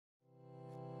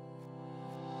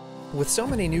With so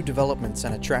many new developments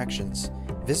and attractions,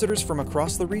 visitors from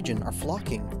across the region are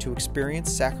flocking to experience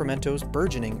Sacramento's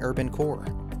burgeoning urban core.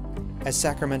 As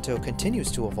Sacramento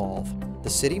continues to evolve, the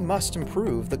city must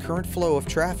improve the current flow of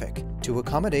traffic to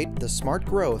accommodate the smart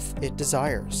growth it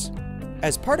desires.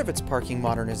 As part of its parking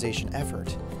modernization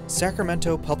effort,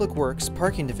 Sacramento Public Works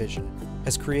Parking Division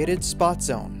has created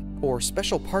SPOTZone, or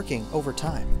Special Parking Over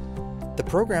Time. The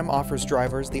program offers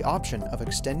drivers the option of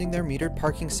extending their metered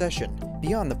parking session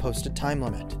beyond the posted time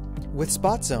limit. With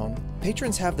SPOTZone,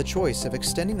 patrons have the choice of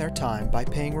extending their time by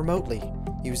paying remotely,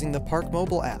 using the Park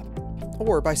mobile app,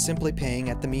 or by simply paying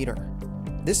at the meter.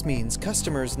 This means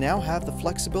customers now have the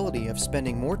flexibility of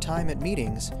spending more time at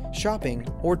meetings, shopping,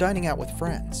 or dining out with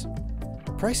friends.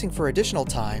 Pricing for additional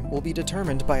time will be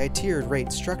determined by a tiered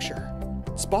rate structure.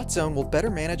 SPOTZone will better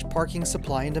manage parking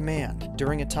supply and demand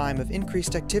during a time of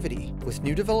increased activity with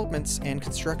new developments and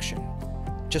construction.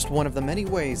 Just one of the many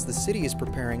ways the city is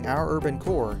preparing our urban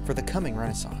core for the coming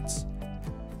renaissance.